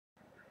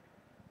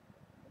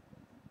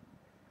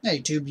Hey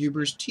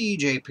TubeUbers,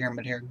 TJ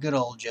Pyramid here, good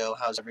old Joe.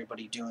 How's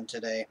everybody doing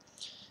today?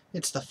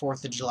 It's the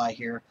 4th of July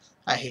here.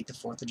 I hate the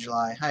 4th of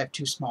July. I have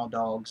two small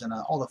dogs, and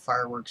all the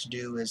fireworks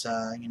do is,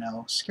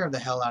 scare the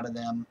hell out of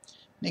them.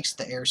 Makes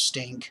the air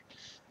stink.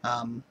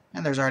 And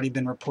there's already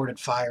been reported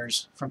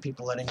fires from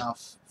people letting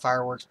off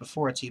fireworks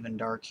before it's even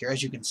dark here.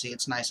 As you can see,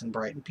 it's nice and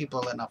bright, and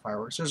people are letting off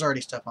fireworks. There's already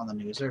stuff on the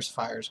news. There's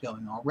fires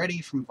going already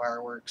from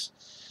fireworks.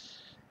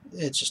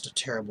 It's just a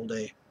terrible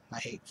day. I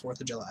hate 4th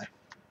of July.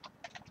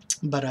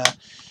 But,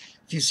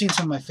 if you've seen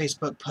some of my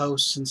Facebook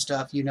posts and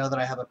stuff, you know that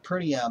I have a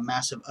pretty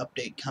massive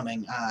update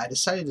coming. I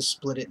decided to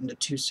split it into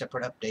two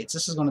separate updates.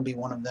 This is going to be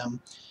one of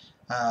them.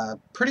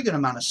 Pretty good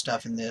amount of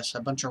stuff in this,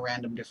 a bunch of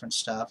random different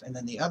stuff. And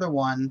then the other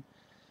one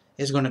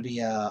is going to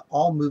be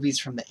all movies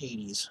from the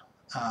 80s.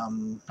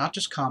 Not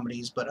just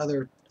comedies, but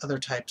other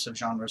types of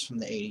genres from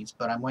the 80s.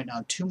 But I'm waiting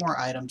on two more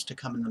items to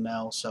come in the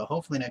mail, so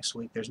hopefully next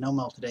week. There's no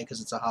mail today because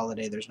it's a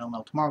holiday. There's no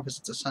mail tomorrow because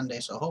it's a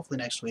Sunday, so hopefully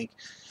next week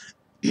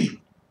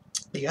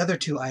the other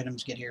two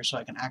items get here so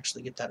I can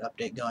actually get that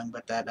update going,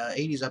 but that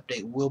 80s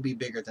update will be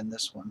bigger than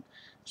this one.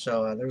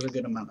 So there's a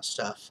good amount of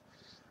stuff.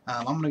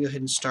 I'm going to go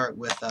ahead and start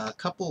with a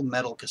couple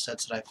metal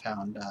cassettes that I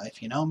found.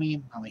 If you know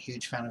me, I'm a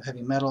huge fan of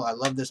heavy metal. I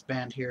love this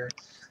band here.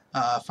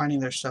 Finding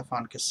their stuff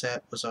on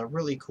cassette was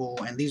really cool,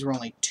 and these were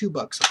only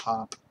 $2 a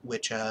pop,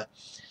 which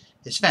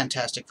is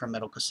fantastic for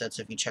metal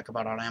cassettes. If you check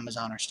about on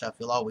Amazon or stuff,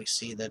 you'll always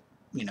see that,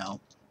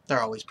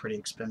 they're always pretty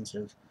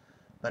expensive.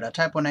 But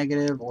Type O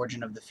Negative,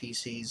 Origin of the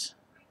Feces,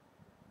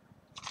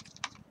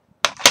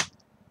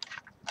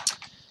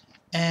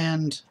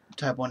 and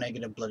Type O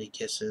Negative Bloody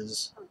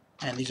Kisses.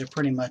 And these are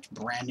pretty much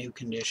brand new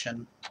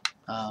condition.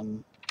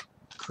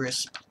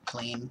 Crisp,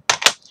 clean,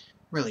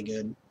 really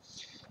good.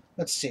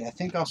 Let's see, I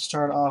think I'll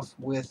start off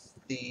with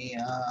the,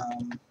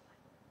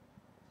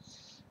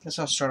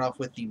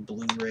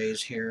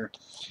 Blu-rays here.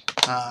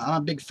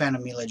 I'm a big fan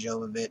of Milla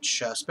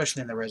Jovovich,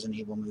 especially in the Resident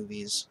Evil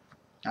movies.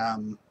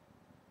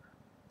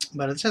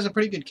 But it has a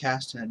pretty good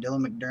cast in it.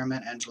 Dylan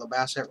McDermott, Angela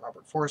Bassett,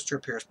 Robert Forster,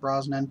 Pierce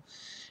Brosnan,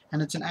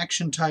 and it's an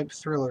action-type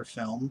thriller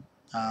film.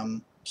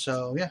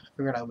 So yeah, I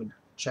figured I would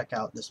check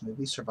out this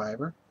movie,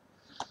 Survivor.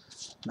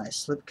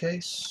 Nice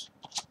slipcase.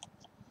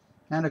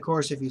 And of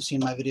course, if you've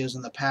seen my videos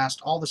in the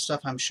past, all the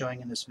stuff I'm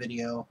showing in this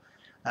video,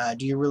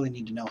 do you really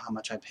need to know how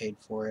much I paid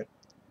for it?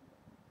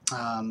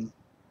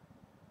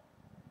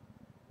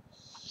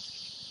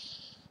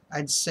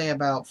 I'd say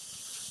about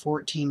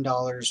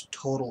 $14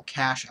 total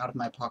cash out of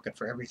my pocket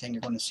for everything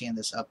you're going to see in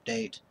this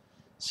update.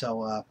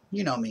 So,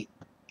 you know me.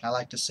 I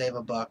like to save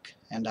a buck,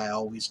 and I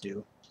always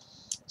do.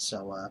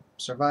 So,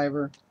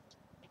 Survivor.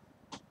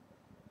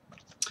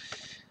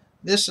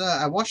 This,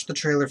 I watched the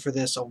trailer for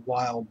this a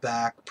while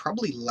back.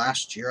 Probably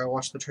last year I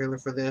watched the trailer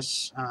for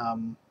this.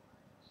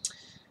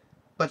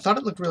 But thought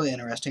it looked really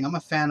interesting. I'm a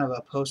fan of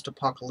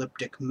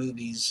post-apocalyptic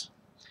movies,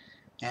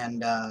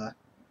 and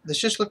this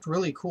just looked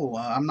really cool.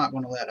 I'm not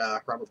going to let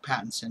Robert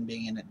Pattinson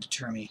being in it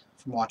deter me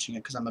from watching it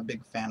because I'm a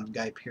big fan of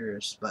Guy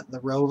Pearce. But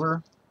The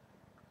Rover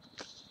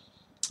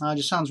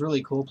just sounds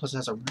really cool. Plus, it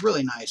has a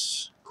really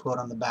nice quote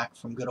on the back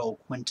from good old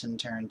Quentin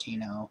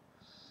Tarantino.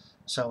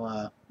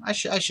 So I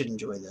should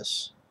enjoy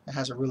this. It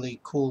has a really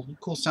cool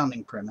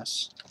sounding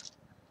premise.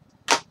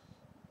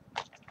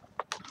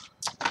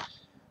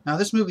 Now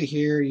this movie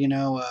here,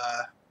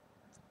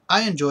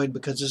 I enjoyed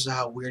because this is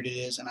how weird it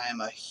is, and I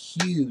am a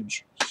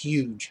huge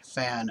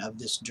fan of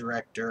this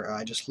director.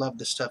 I just love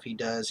the stuff he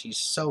does. He's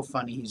so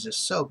funny. He's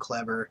just so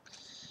clever.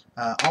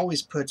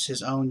 Always puts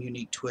his own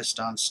unique twist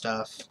on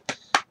stuff.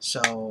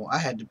 So I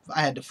had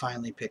to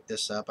finally pick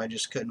this up. I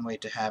just couldn't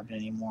wait to have it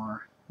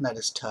anymore. And that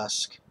is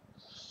Tusk,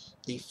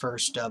 the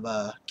first of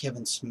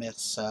Kevin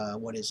Smith's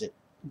what is it?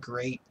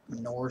 Great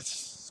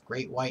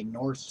White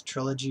North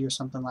trilogy or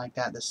something like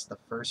that. This is the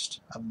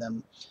first of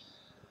them.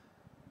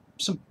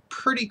 Some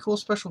pretty cool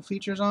special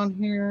features on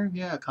here.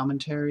 Yeah,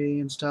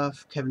 commentary and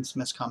stuff. Kevin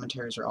Smith's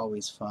commentaries are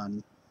always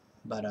fun.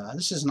 But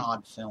this is an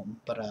odd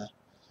film, but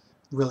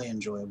really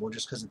enjoyable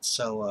just because it's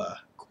so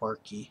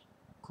quirky.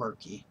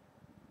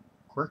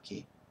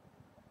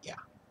 Yeah.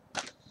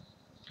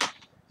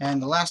 And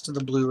the last of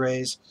the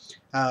Blu-rays.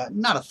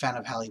 Not a fan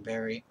of Halle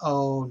Berry.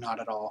 Oh, not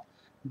at all.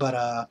 But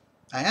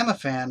I am a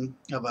fan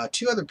of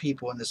two other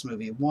people in this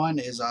movie. One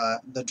is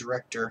the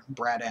director,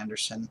 Brad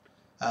Anderson.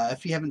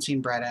 If you haven't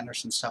seen Brad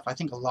Anderson's stuff, I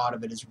think a lot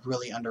of it is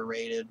really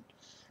underrated.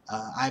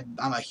 I'm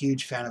a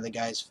huge fan of the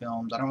guy's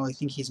films. I don't really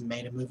think he's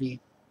made a movie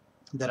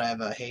that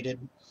I've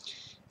hated.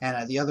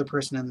 And the other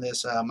person in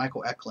this,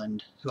 Michael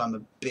Eklund, who I'm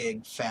a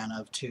big fan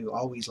of too.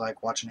 Always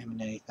like watching him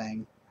in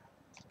anything.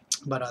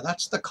 But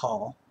that's The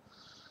Call.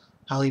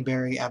 Halle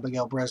Berry,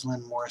 Abigail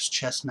Breslin, Morris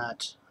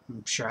Chestnut.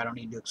 I'm sure I don't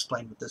need to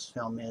explain what this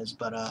film is,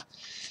 but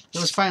it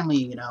was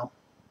finally,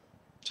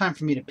 time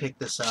for me to pick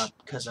this up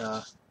because,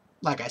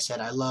 like I said,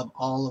 I love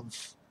all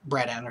of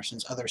Brad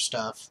Anderson's other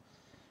stuff.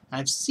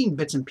 And I've seen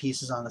bits and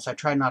pieces on this. I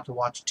tried not to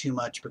watch too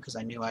much because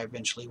I knew I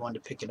eventually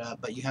wanted to pick it up,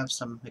 but you have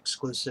some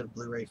exclusive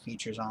Blu-ray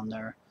features on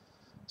there.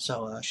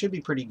 So it should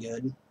be pretty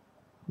good.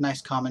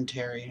 Nice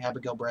commentary,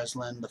 Abigail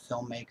Breslin, the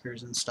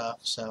filmmakers and stuff,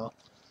 so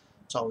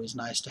It's always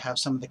nice to have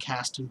some of the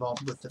cast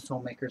involved with the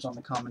filmmakers on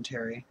the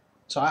commentary.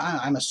 So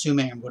I'm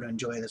assuming I'm going to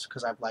enjoy this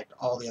because I've liked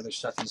all the other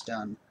stuff he's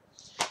done.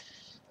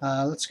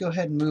 Let's go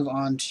ahead and move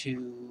on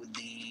to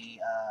the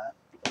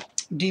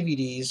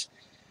DVDs.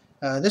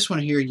 This one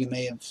here you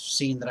may have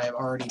seen that I've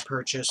already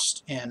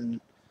purchased in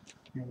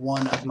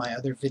one of my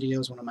other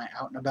videos, one of my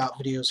out and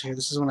about videos here.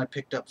 This is one I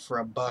picked up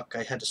for $1.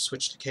 I had to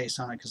switch the case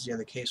on it because the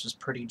other case was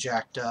pretty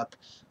jacked up.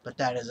 But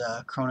that is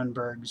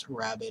Cronenberg's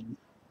Rabid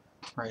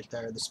right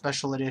there. The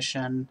special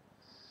edition,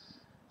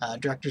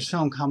 director's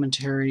film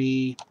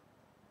commentary,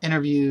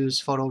 interviews,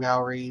 photo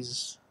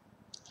galleries.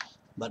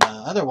 But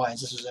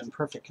otherwise, this was in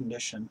perfect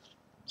condition.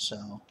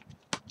 So,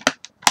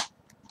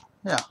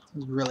 yeah, I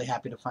was really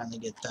happy to finally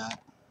get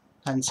that.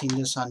 I hadn't seen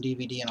this on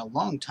DVD in a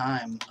long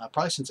time,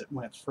 probably since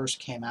when it first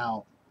came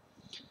out.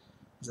 It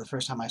was the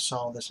first time I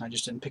saw this, and I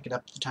just didn't pick it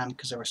up at the time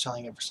because they were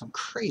selling it for some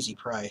crazy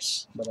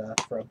price. But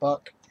for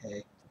 $1,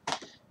 hey,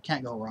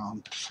 can't go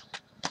wrong.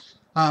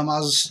 I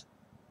was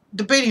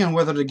debating on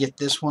whether to get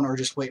this one or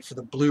just wait for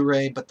the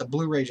Blu-ray, but the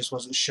Blu-ray just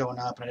wasn't showing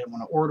up, and I didn't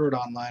want to order it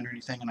online or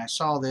anything, and I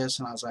saw this,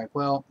 and I was like,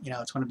 well, you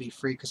know, it's going to be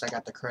free because I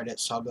got the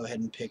credits, so I'll go ahead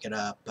and pick it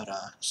up. But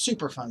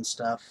super fun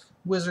stuff.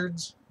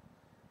 Wizards,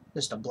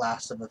 just a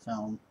blast of a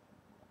film.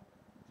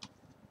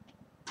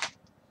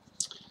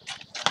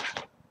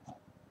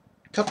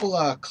 Couple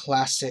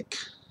classic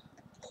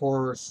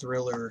horror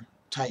thriller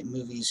type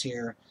movies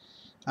here.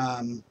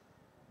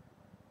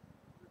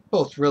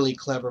 Both really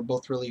clever,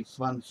 both really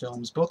fun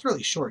films, both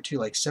really short too,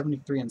 like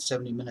 73 and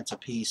 70 minutes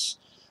apiece.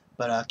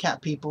 But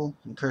Cat People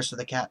and Curse of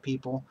the Cat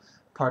People,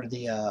 part of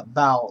the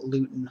Val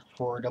Lewton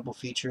horror double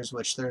features,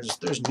 which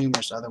there's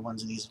numerous other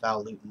ones of these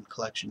Val Lewton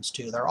collections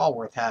too. They're all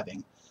worth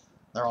having.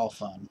 They're all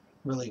fun.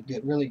 Really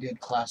good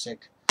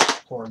classic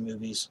horror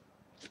movies.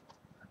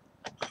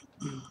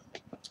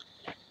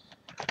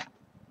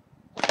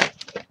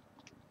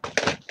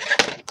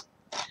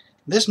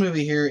 This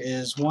movie here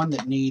is one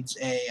that needs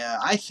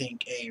I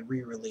think, a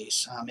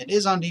re-release. It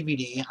is on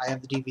DVD. I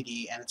have the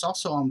DVD, and it's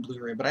also on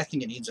Blu-ray, but I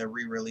think it needs a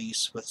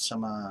re-release with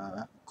some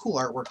cool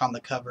artwork on the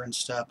cover and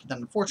stuff. But then,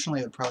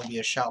 unfortunately, it would probably be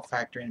a shout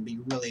factory and be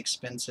really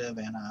expensive,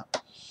 and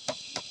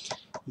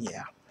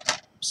yeah.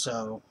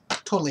 So,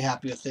 totally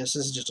happy with this.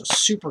 This is just a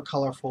super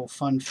colorful,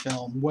 fun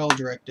film,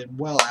 well-directed,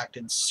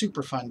 well-acted,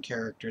 super fun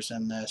characters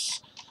in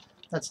this.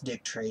 That's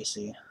Dick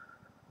Tracy.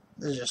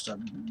 This is just a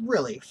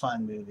really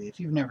fun movie. If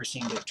you've never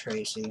seen Dick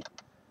Tracy,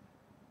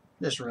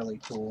 just really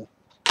cool.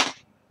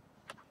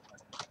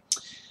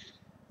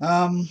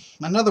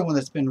 Another one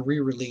that's been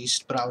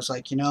re-released, but I was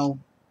like, you know,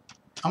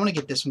 I want to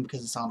get this one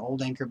because it's on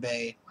Old Anchor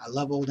Bay. I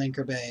love Old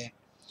Anchor Bay.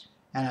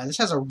 And this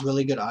has a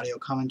really good audio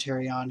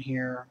commentary on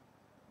here.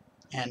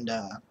 And,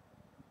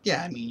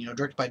 yeah, I mean, you know,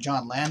 directed by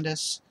John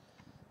Landis.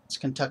 It's a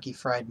Kentucky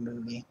Fried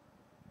Movie.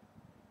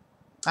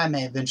 I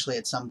may eventually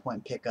at some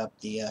point pick up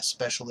the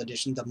special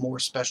edition, the more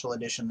special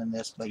edition than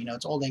this, but you know,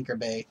 it's Old Anchor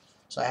Bay,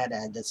 so I had to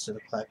add this to the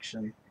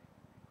collection.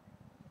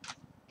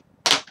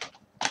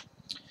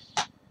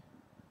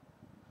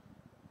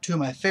 Two of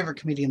my favorite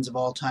comedians of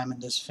all time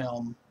in this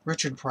film,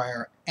 Richard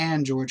Pryor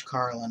and George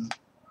Carlin.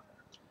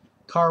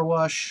 Car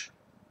Wash,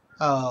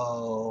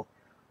 oh,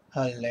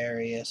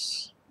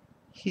 hilarious.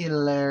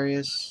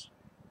 Hilarious.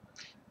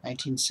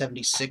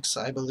 1976,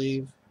 I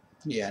believe.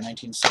 Yeah,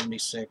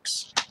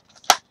 1976.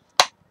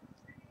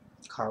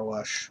 Car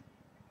Wash.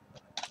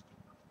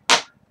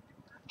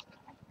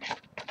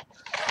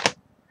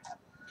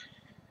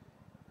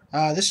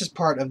 This is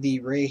part of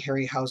the Ray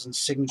Harryhausen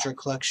Signature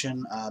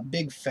Collection.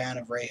 Big fan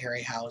of Ray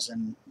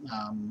Harryhausen.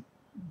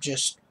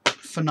 Just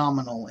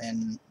phenomenal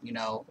in, you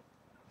know,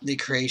 the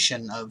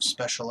creation of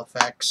special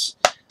effects.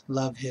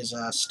 Love his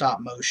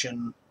stop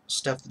motion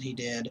stuff that he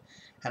did.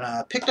 And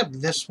I picked up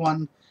this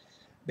one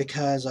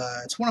because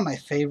it's one of my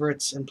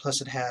favorites, and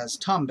plus it has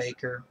Tom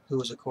Baker, who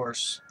is, of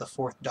course, the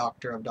 4th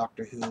Doctor of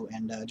Doctor Who,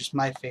 and just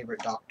my favorite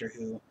Doctor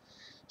Who.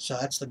 So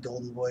that's the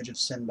Golden Voyage of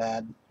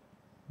Sinbad.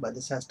 But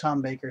this has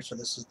Tom Baker, so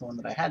this is the one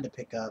that I had to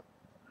pick up.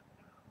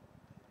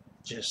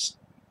 Just,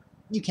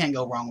 you can't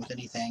go wrong with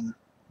anything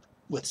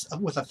with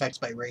effects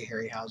by Ray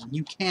Harryhausen.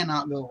 You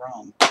cannot go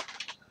wrong.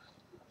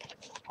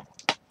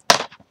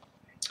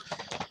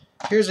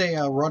 Here's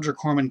a Roger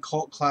Corman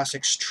Cult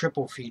Classics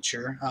triple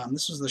feature.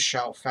 This was the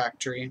Shout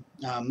Factory.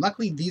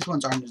 Luckily, these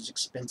ones aren't as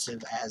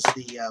expensive as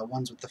the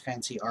ones with the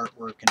fancy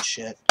artwork and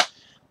shit.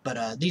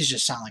 But these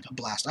just sound like a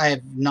blast. I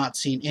have not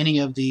seen any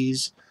of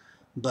these,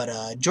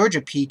 but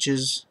Georgia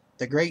Peaches,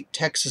 The Great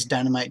Texas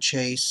Dynamite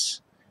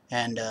Chase,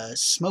 and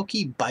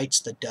Smokey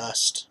Bites the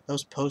Dust.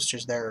 Those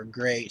posters there are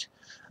great.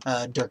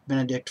 Dirk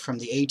Benedict from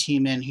the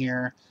A-Team in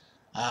here.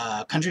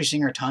 Country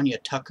singer Tanya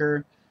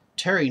Tucker.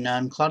 Terry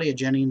Nunn, Claudia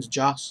Jennings,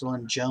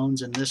 Jocelyn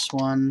Jones in this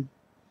one.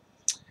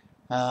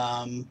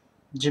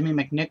 Jimmy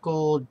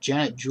McNichol,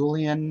 Janet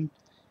Julian,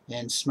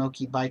 and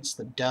Smokey Bites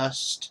the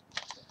Dust.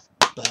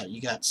 But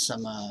you got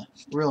some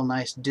real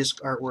nice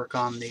disc artwork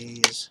on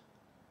these.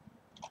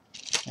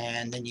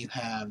 And then you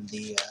have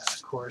the,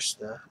 of course,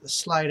 the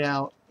slide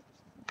out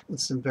with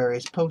some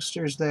various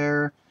posters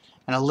there.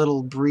 And a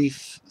little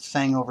brief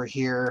thing over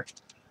here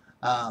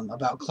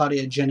about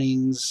Claudia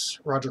Jennings.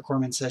 Roger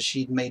Corman says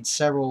she'd made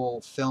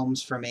several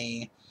films for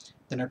me.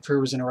 Then her career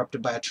was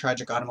interrupted by a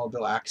tragic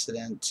automobile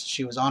accident.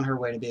 She was on her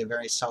way to be a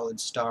very solid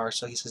star,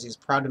 so he says he's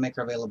proud to make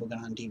her available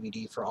again on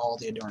DVD for all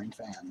the adoring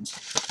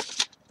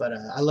fans. But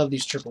I love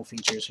these triple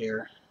features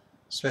here,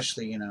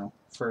 especially, you know,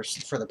 for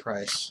the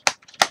price.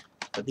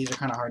 But these are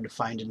kind of hard to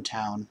find in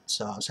town,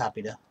 so I was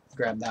happy to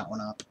grab that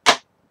one up.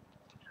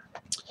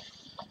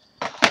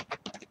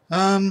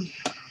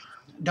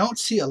 Don't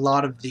see a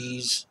lot of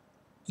these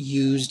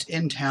used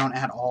in town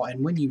at all,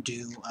 and when you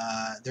do,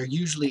 they're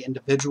usually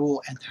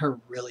individual and they're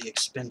really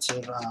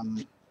expensive.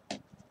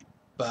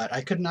 But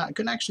I couldn't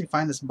actually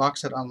find this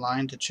box set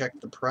online to check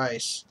the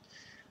price.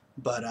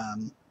 But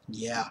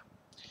yeah,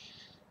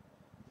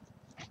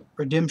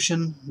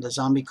 Redemption, the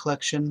Zombie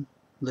Collection,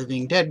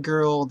 Living Dead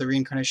Girl, The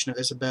Reincarnation of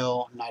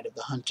Isabel, Night of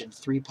the Hunted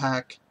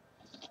 3-pack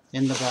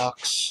in the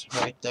box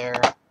right there.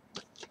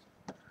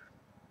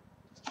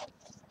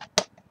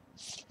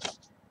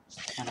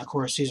 And of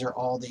course, these are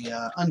all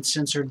the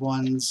uncensored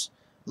ones,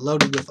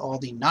 loaded with all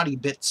the naughty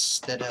bits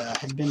that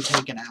had been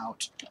taken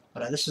out.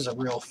 But this is a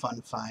real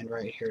fun find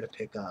right here to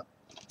pick up.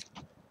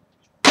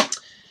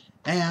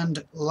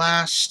 And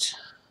last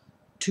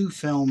two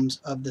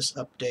films of this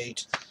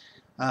update.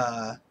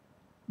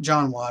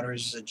 John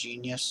Waters is a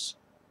genius.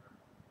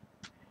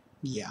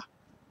 Yeah.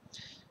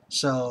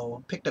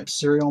 So, picked up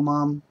Serial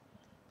Mom.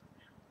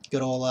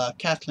 Good old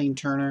Kathleen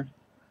Turner.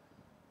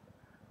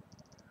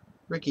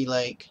 Ricky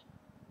Lake.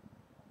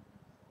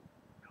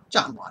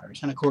 John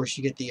Waters. And of course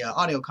you get the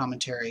audio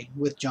commentary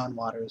with John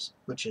Waters,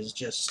 which is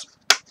just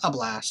a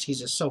blast. He's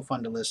just so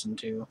fun to listen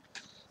to.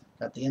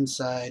 Got the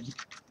inside.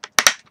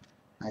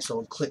 Nice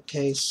old clip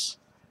case.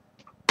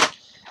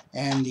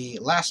 And the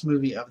last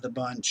movie of the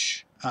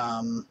bunch,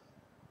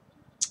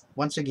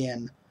 once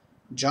again,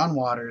 John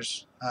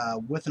Waters,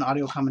 with an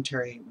audio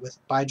commentary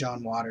by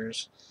John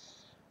Waters.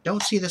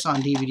 Don't see this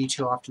on DVD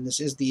too often. This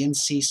is the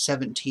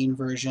NC-17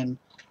 version,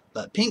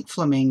 but Pink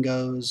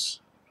Flamingos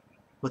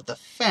with the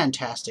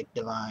fantastic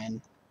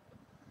Divine.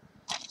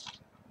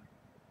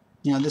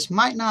 You know, this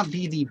might not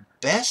be the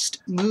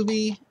best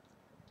movie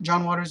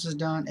John Waters has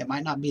done. It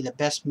might not be the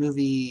best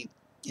movie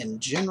in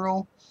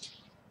general,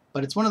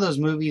 but it's one of those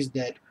movies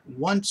that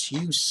once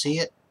you see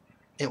it,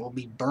 it will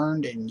be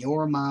burned in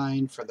your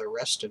mind for the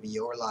rest of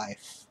your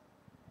life.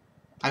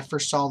 I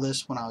first saw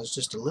this when I was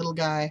just a little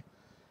guy,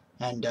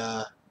 and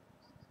I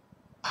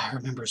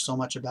remember so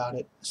much about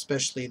it,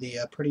 especially the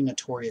pretty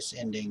notorious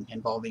ending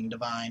involving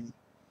Divine.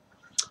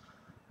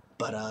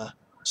 But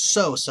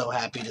so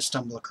happy to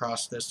stumble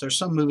across this. There's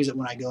some movies that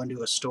when I go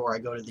into a store, I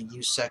go to the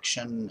used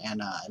section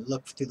and I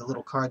look through the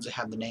little cards that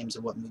have the names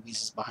of what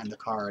movies is behind the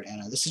card.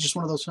 And this is just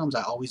one of those films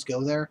I always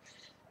go there.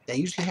 They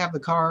usually have the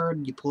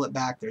card, you pull it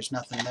back, there's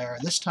nothing there.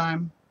 This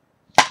time,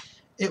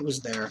 it was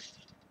there.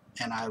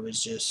 And I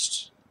was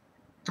just...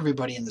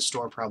 everybody in the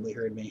store probably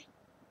heard me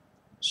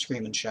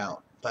scream and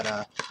shout.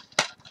 But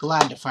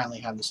glad to finally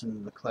have this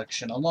in the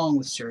collection, along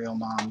with Serial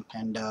Mom,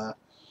 and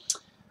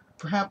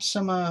perhaps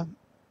some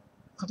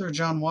other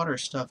John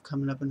Waters stuff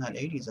coming up in that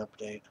 80s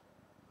update.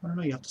 I don't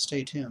know, you have to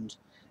stay tuned.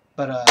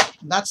 But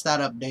that's that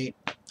update.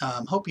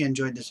 Hope you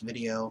enjoyed this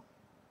video.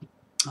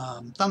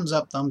 Thumbs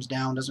up, thumbs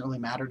down, doesn't really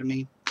matter to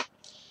me.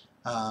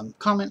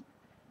 Comment,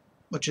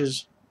 which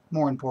is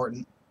more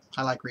important.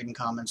 I like reading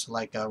comments, I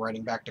like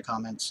writing back to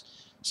comments.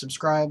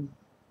 Subscribe,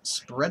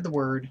 spread the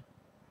word,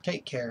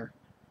 take care,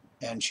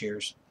 and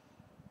cheers.